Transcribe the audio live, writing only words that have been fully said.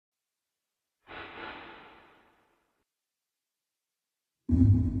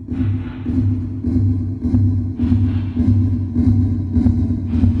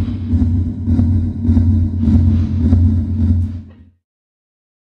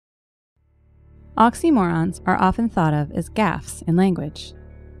Oxymorons are often thought of as gaffes in language,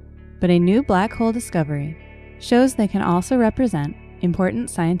 but a new black hole discovery shows they can also represent important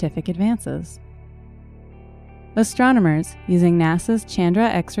scientific advances. Astronomers using NASA's Chandra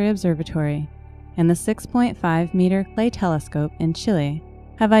X-ray Observatory and the 6.5-meter Clay telescope in Chile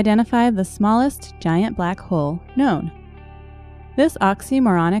have identified the smallest giant black hole known. This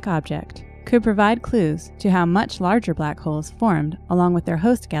oxymoronic object could provide clues to how much larger black holes formed along with their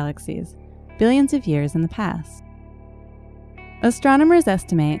host galaxies billions of years in the past. Astronomers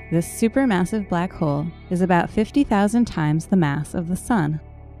estimate this supermassive black hole is about 50,000 times the mass of the Sun.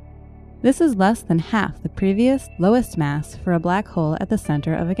 This is less than half the previous lowest mass for a black hole at the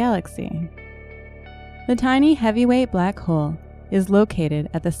center of a galaxy. The tiny heavyweight black hole is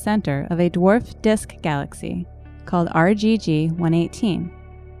located at the center of a dwarf disk galaxy called RGG 118,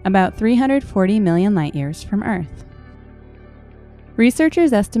 about 340 million light-years from Earth.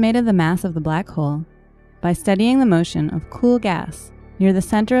 Researchers estimated the mass of the black hole by studying the motion of cool gas near the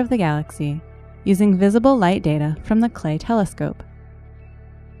center of the galaxy using visible light data from the Clay telescope.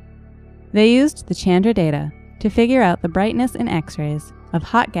 They used the Chandra data to figure out the brightness in X-rays of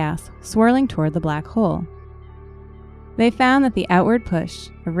hot gas swirling toward the black hole. They found that the outward push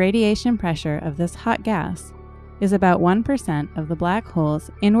of radiation pressure of this hot gas is about 1% of the black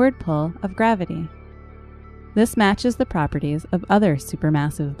hole's inward pull of gravity. This matches the properties of other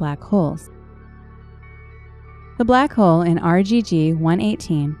supermassive black holes. The black hole in RGG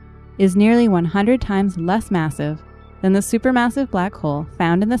 118 is nearly 100 times less massive than the supermassive black hole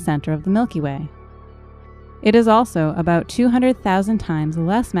found in the center of the Milky Way. It is also about 200,000 times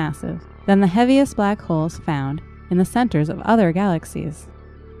less massive than the heaviest black holes found in the centers of other galaxies.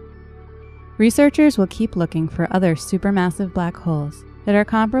 Researchers will keep looking for other supermassive black holes that are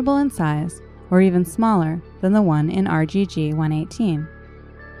comparable in size or even smaller than the one in RGG 118.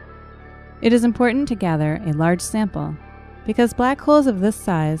 It is important to gather a large sample because black holes of this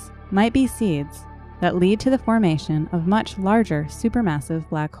size might be seeds that lead to the formation of much larger supermassive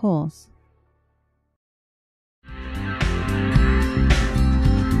black holes.